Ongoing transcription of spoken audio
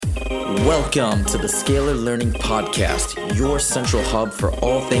Welcome to the Scalar Learning Podcast, your central hub for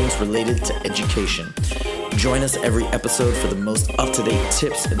all things related to education. Join us every episode for the most up-to-date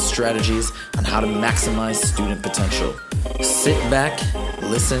tips and strategies on how to maximize student potential. Sit back,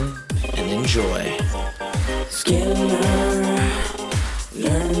 listen, and enjoy. Scalar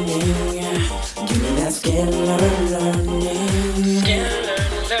learning, give me that scalar learning.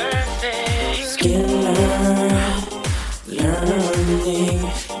 Scalar learning,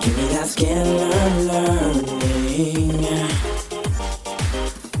 give me that scalar learning.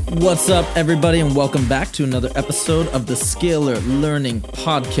 What's up, everybody, and welcome back to another episode of the Scalar Learning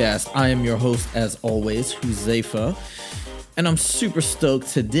Podcast. I am your host, as always, Huzefa, and I'm super stoked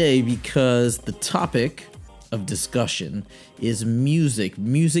today because the topic of discussion is music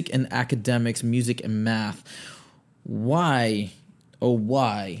and academics, music and math. Why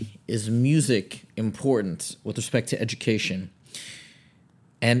is music important with respect to education?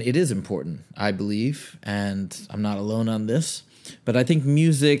 And it is important, I believe, and I'm not alone on this, but I think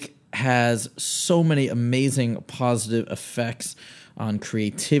music has so many amazing positive effects on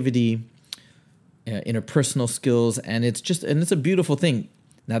creativity, interpersonal skills, and it's a beautiful thing.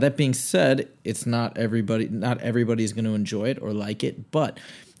 Now, that being said, not everybody's going to enjoy it or like it, but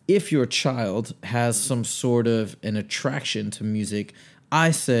if your child has some sort of an attraction to music,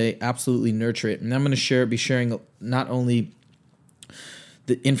 I say absolutely nurture it. And I'm going to be sharing not only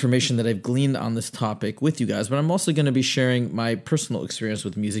the information that I've gleaned on this topic with you guys, but I'm also going to be sharing my personal experience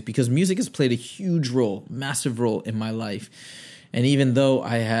with music, because music has played a huge role, massive role in my life. And even though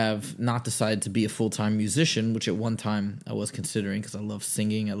I have not decided to be a full-time musician, which at one time I was considering because I love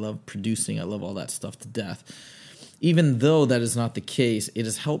singing, I love producing, I love all that stuff to death, even though that is not the case, it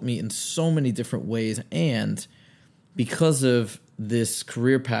has helped me in so many different ways. And because of this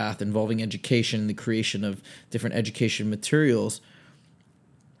career path involving education, the creation of different education materials,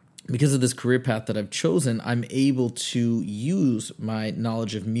 because of this career path that I've chosen, I'm able to use my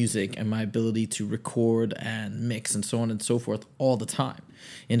knowledge of music and my ability to record and mix and so on and so forth all the time.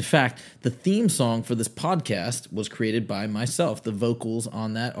 In fact, the theme song for this podcast was created by myself. The vocals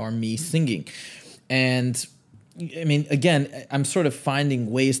on that are me singing. And I mean, again, I'm sort of finding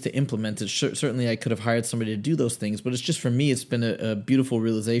ways to implement it. Certainly, I could have hired somebody to do those things, but it's just, for me, it's been a beautiful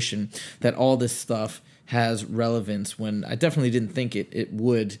realization that all this stuff has relevance when I definitely didn't think it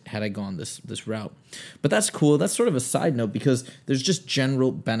would had I gone this route. But that's cool. That's sort of a side note, because there's just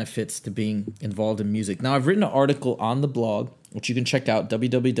general benefits to being involved in music. Now, I've written an article on the blog, which you can check out,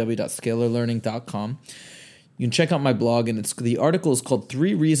 www.scalarlearning.com. You can check out my blog, and the article is called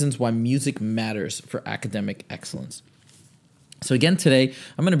 3 Reasons Why Music Matters for Academic Excellence. So again, today,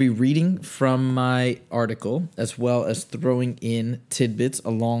 I'm going to be reading from my article, as well as throwing in tidbits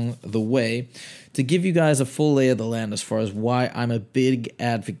along the way to give you guys a full lay of the land as far as why I'm a big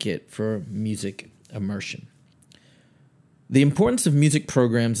advocate for music immersion. The importance of music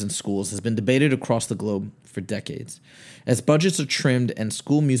programs in schools has been debated across the globe for decades. As budgets are trimmed and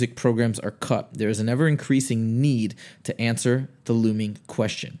school music programs are cut, there is an ever-increasing need to answer the looming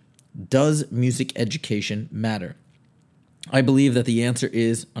question: does music education matter? I believe that the answer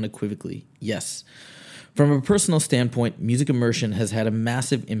is unequivocally yes. From a personal standpoint, music immersion has had a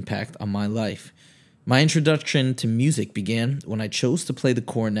massive impact on my life. My introduction to music began when I chose to play the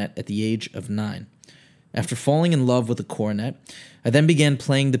cornet at the age of 9. After falling in love with the cornet, I then began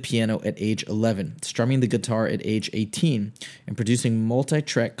playing the piano at age 11, strumming the guitar at age 18, and producing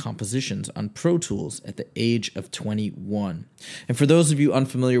multi-track compositions on Pro Tools at the age of 21. And for those of you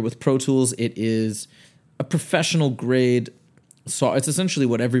unfamiliar with Pro Tools, it is a professional grade so it's essentially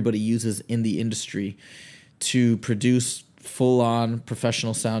what everybody uses in the industry to produce full-on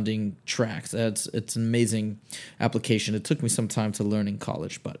professional sounding tracks. It's an amazing application. It took me some time to learn in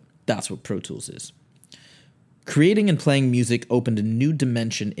college, but that's what Pro Tools is. Creating and playing music opened a new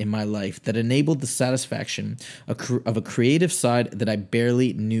dimension in my life that enabled the satisfaction of a creative side that I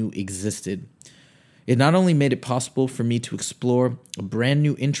barely knew existed. It not only made it possible for me to explore a brand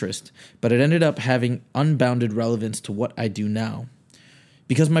new interest, but it ended up having unbounded relevance to what I do now.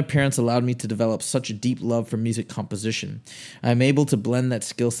 Because my parents allowed me to develop such a deep love for music composition, I am able to blend that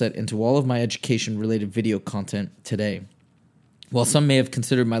skill set into all of my education-related video content today. While some may have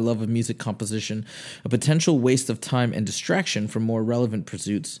considered my love of music composition a potential waste of time and distraction from more relevant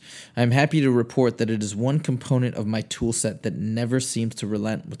pursuits, I am happy to report that it is one component of my toolset that never seems to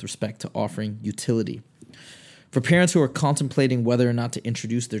relent with respect to offering utility. For parents who are contemplating whether or not to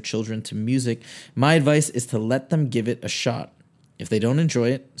introduce their children to music, my advice is to let them give it a shot. If they don't enjoy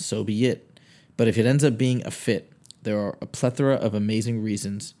it, so be it. But if it ends up being a fit, there are a plethora of amazing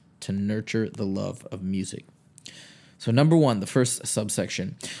reasons to nurture the love of music. So number 1, the first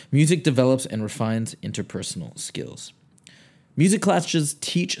subsection, music develops and refines interpersonal skills. Music classes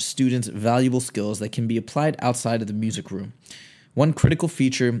teach students valuable skills that can be applied outside of the music room. One critical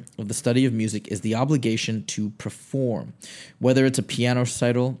feature of the study of music is the obligation to perform, whether it's a piano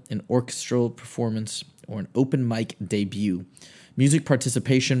recital, an orchestral performance, or an open mic debut. Music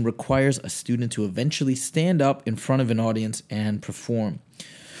participation requires a student to eventually stand up in front of an audience and perform.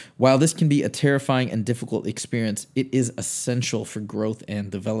 While this can be a terrifying and difficult experience, it is essential for growth and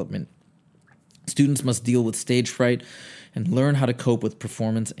development. Students must deal with stage fright and learn how to cope with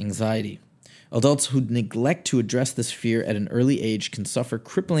performance anxiety. Adults who neglect to address this fear at an early age can suffer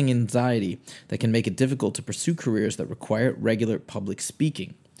crippling anxiety that can make it difficult to pursue careers that require regular public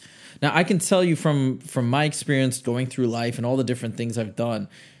speaking. Now, I can tell you from my experience going through life and all the different things I've done,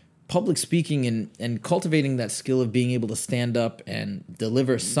 public speaking and cultivating that skill of being able to stand up and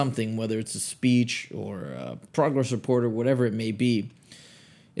deliver something, whether it's a speech or a progress report or whatever it may be,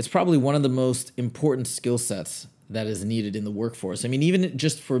 it's probably one of the most important skill sets that is needed in the workforce. I mean, even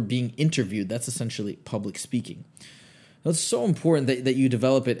just for being interviewed, that's essentially public speaking. It's so important that you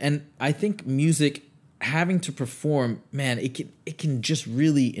develop it. And I think music, having to perform, man, it can just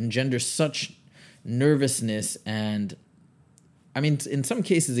really engender such nervousness, and I mean, in some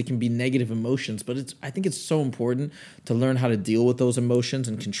cases it can be negative emotions, but I think it's so important to learn how to deal with those emotions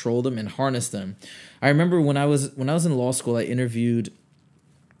and control them and harness them. I remember when I was in law school, I interviewed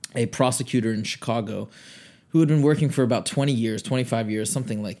a prosecutor in Chicago who had been working for about 20 years, 25 years,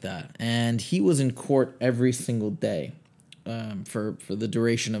 something like that. And he was in court every single day for the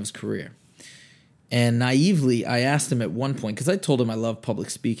duration of his career. And naively, I asked him at one point, because I told him I love public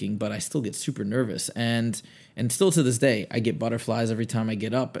speaking, but I still get super nervous. And still to this day, I get butterflies every time I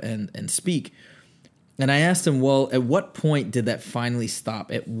get up and speak. And I asked him, well, at what point did that finally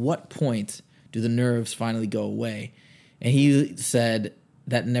stop? At what point do the nerves finally go away? And he said,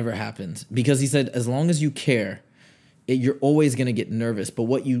 that never happens. Because he said, as long as you care, you're always going to get nervous. But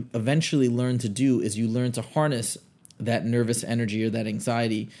what you eventually learn to do is you learn to harness that nervous energy or that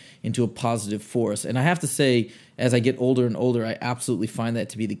anxiety into a positive force. And I have to say, as I get older and older, I absolutely find that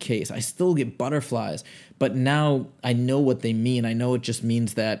to be the case. I still get butterflies, but now I know what they mean. I know it just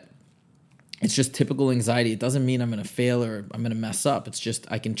means that it's just typical anxiety. It doesn't mean I'm going to fail or I'm going to mess up. It's just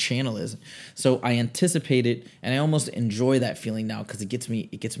I can channel it. So I anticipate it, and I almost enjoy that feeling now because it gets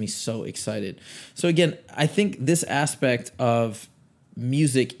me so excited. So again, I think this aspect of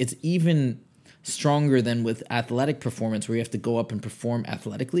music, it's even stronger than with athletic performance where you have to go up and perform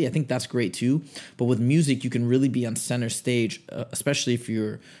athletically. I think that's great too. But with music, you can really be on center stage, especially if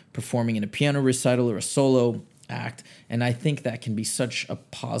you're performing in a piano recital or a solo act. And I think that can be such a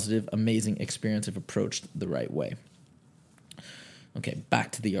positive, amazing experience if approached the right way. Okay,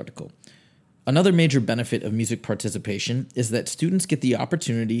 back to the article. Another major benefit of music participation is that students get the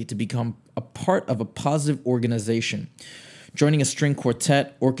opportunity to become a part of a positive organization. Joining a string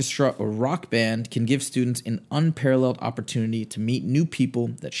quartet, orchestra, or rock band can give students an unparalleled opportunity to meet new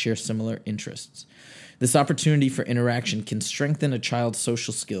people that share similar interests. This opportunity for interaction can strengthen a child's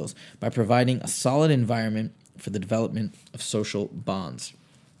social skills by providing a solid environment for the development of social bonds.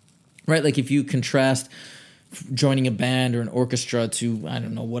 Right? Like if you contrast joining a band or an orchestra to, I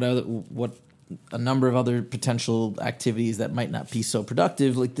don't know, what a number of other potential activities that might not be so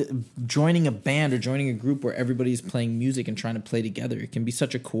productive, like joining a band or joining a group where everybody's playing music and trying to play together. It can be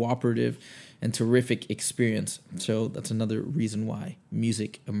such a cooperative and terrific experience. So that's another reason why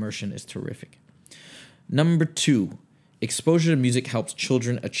music immersion is terrific. Number 2, exposure to music helps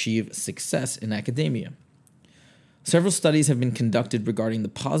children achieve success in academia. Several studies have been conducted regarding the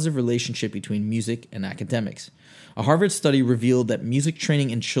positive relationship between music and academics. A Harvard study revealed that music training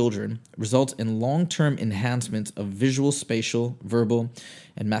in children results in long-term enhancements of visual, spatial, verbal,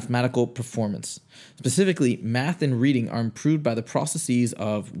 and mathematical performance. Specifically, math and reading are improved by the processes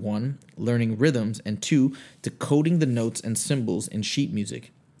of 1, learning rhythms, and 2, decoding the notes and symbols in sheet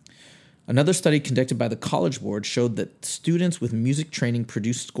music. Another study conducted by the College Board showed that students with music training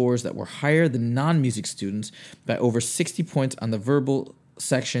produced scores that were higher than non-music students by over 60 points on the verbal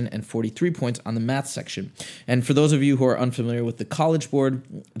section and 43 points on the math section. And for those of you who are unfamiliar with the College Board,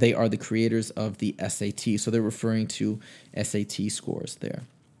 they are the creators of the SAT. So they're referring to SAT scores there.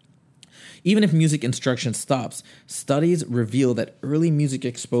 Even if music instruction stops, studies reveal that early music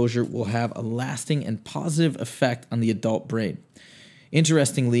exposure will have a lasting and positive effect on the adult brain.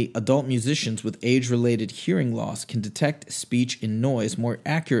 Interestingly, adult musicians with age-related hearing loss can detect speech in noise more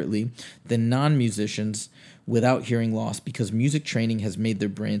accurately than non-musicians without hearing loss because music training has made their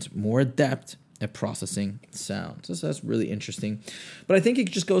brains more adept at processing sound. So that's really interesting. But I think it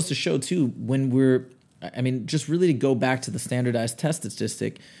just goes to show, too, when we're I mean, just really to go back to the standardized test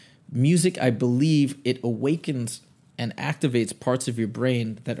statistic, music, I believe it awakens and activates parts of your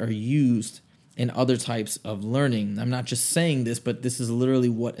brain that are used in other types of learning. I'm not just saying this, but this is literally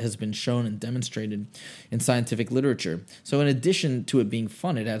what has been shown and demonstrated in scientific literature. So in addition to it being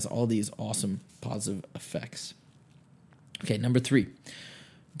fun, it has all these awesome positive effects. Okay, number 3.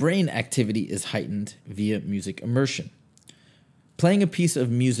 Brain activity is heightened via music immersion. Playing a piece of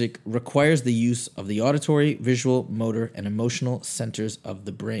music requires the use of the auditory, visual, motor, and emotional centers of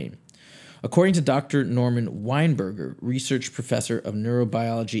the brain. According to Dr. Norman Weinberger, research professor of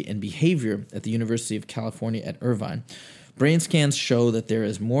neurobiology and behavior at the University of California at Irvine, brain scans show that there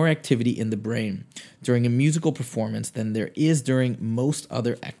is more activity in the brain during a musical performance than there is during most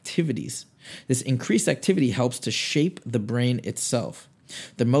other activities. This increased activity helps to shape the brain itself.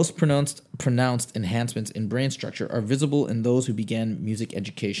 The most pronounced enhancements in brain structure are visible in those who began music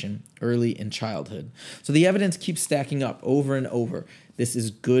education early in childhood. So the evidence keeps stacking up over and over. This is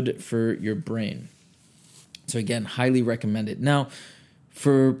good for your brain. So again, highly recommend it. Now,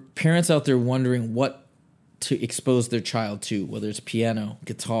 for parents out there wondering what to expose their child to, whether it's piano,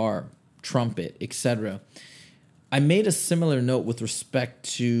 guitar, trumpet, etc., I made a similar note with respect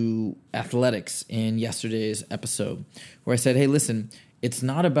to athletics in yesterday's episode, where I said, hey, listen, it's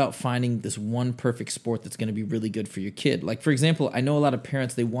not about finding this one perfect sport that's going to be really good for your kid. Like, for example, I know a lot of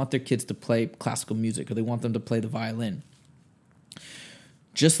parents, they want their kids to play classical music or they want them to play the violin.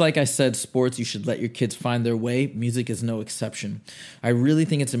 Just like I said, sports, you should let your kids find their way. Music is no exception. I really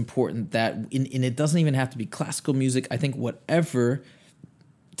think it's important that, and it doesn't even have to be classical music. I think whatever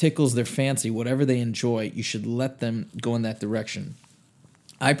tickles their fancy, whatever they enjoy, you should let them go in that direction.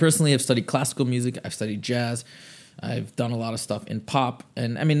 I personally have studied classical music. I've studied jazz. I've done a lot of stuff in pop.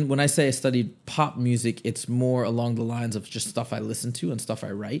 And I mean, when I say I studied pop music, it's more along the lines of just stuff I listen to and stuff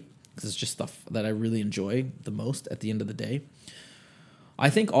I write, because it's just stuff that I really enjoy the most at the end of the day. I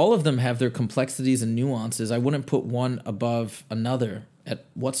think all of them have their complexities and nuances. I wouldn't put one above another at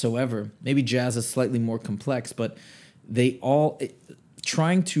whatsoever. Maybe jazz is slightly more complex, but they all,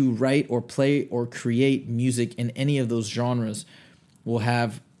 trying to write or play or create music in any of those genres will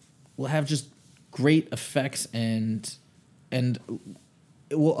have just great effects, and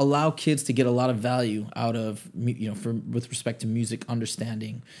it will allow kids to get a lot of value out of, with respect to music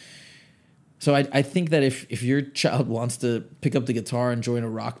understanding. So I think that if your child wants to pick up the guitar and join a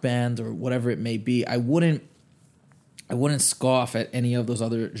rock band or whatever it may be, I wouldn't scoff at any of those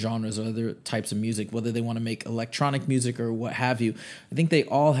other genres or other types of music, whether they want to make electronic music or what have you. I think they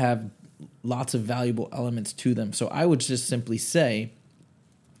all have lots of valuable elements to them. So I would just simply say,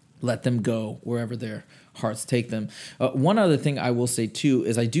 let them go wherever their hearts take them. One other thing I will say too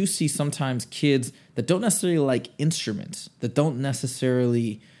is I do see sometimes kids that don't necessarily like instruments, that don't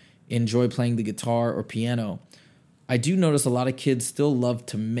necessarily enjoy playing the guitar or piano. I do notice a lot of kids still love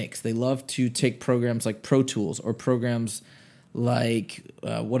to mix. They love to take programs like Pro Tools or programs like,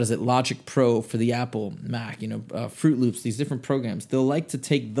 Logic Pro for the Apple, Mac, Fruit Loops, these different programs. They'll like to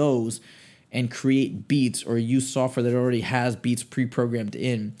take those and create beats or use software that already has beats pre-programmed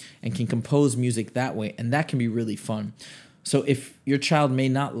in and can compose music that way, and that can be really fun. So if your child may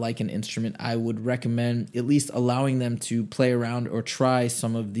not like an instrument, I would recommend at least allowing them to play around or try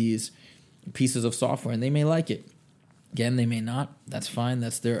some of these pieces of software, and they may like it. Again, they may not. That's fine.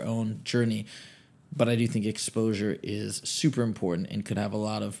 That's their own journey. But I do think exposure is super important and could have a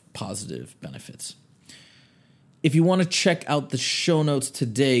lot of positive benefits. If you want to check out the show notes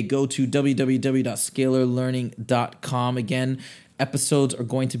today, go to www.scalarlearning.com. Again, episodes are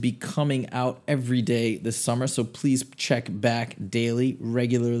going to be coming out every day this summer, so please check back daily,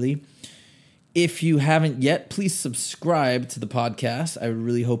 regularly. If you haven't yet, please subscribe to the podcast. I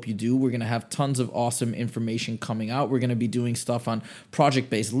really hope you do. We're going to have tons of awesome information coming out. We're going to be doing stuff on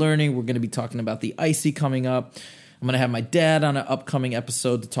project-based learning. We're going to be talking about the ICE coming up. I'm going to have my dad on an upcoming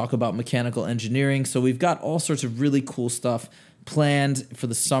episode to talk about mechanical engineering. So we've got all sorts of really cool stuff planned for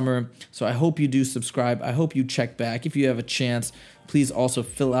the summer. So I hope you do subscribe. I hope you check back. If you have a chance, please also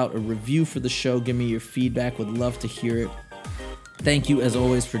fill out a review for the show. Give me your feedback. Would love to hear it. Thank you, as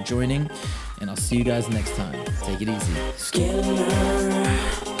always, for joining, and I'll see you guys next time. Take it easy. Scalar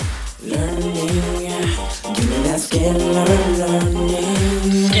learning. Give me that scalar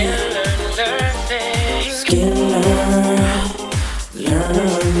learning. Scalar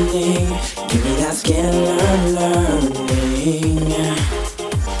learning. Give me that scalar learning.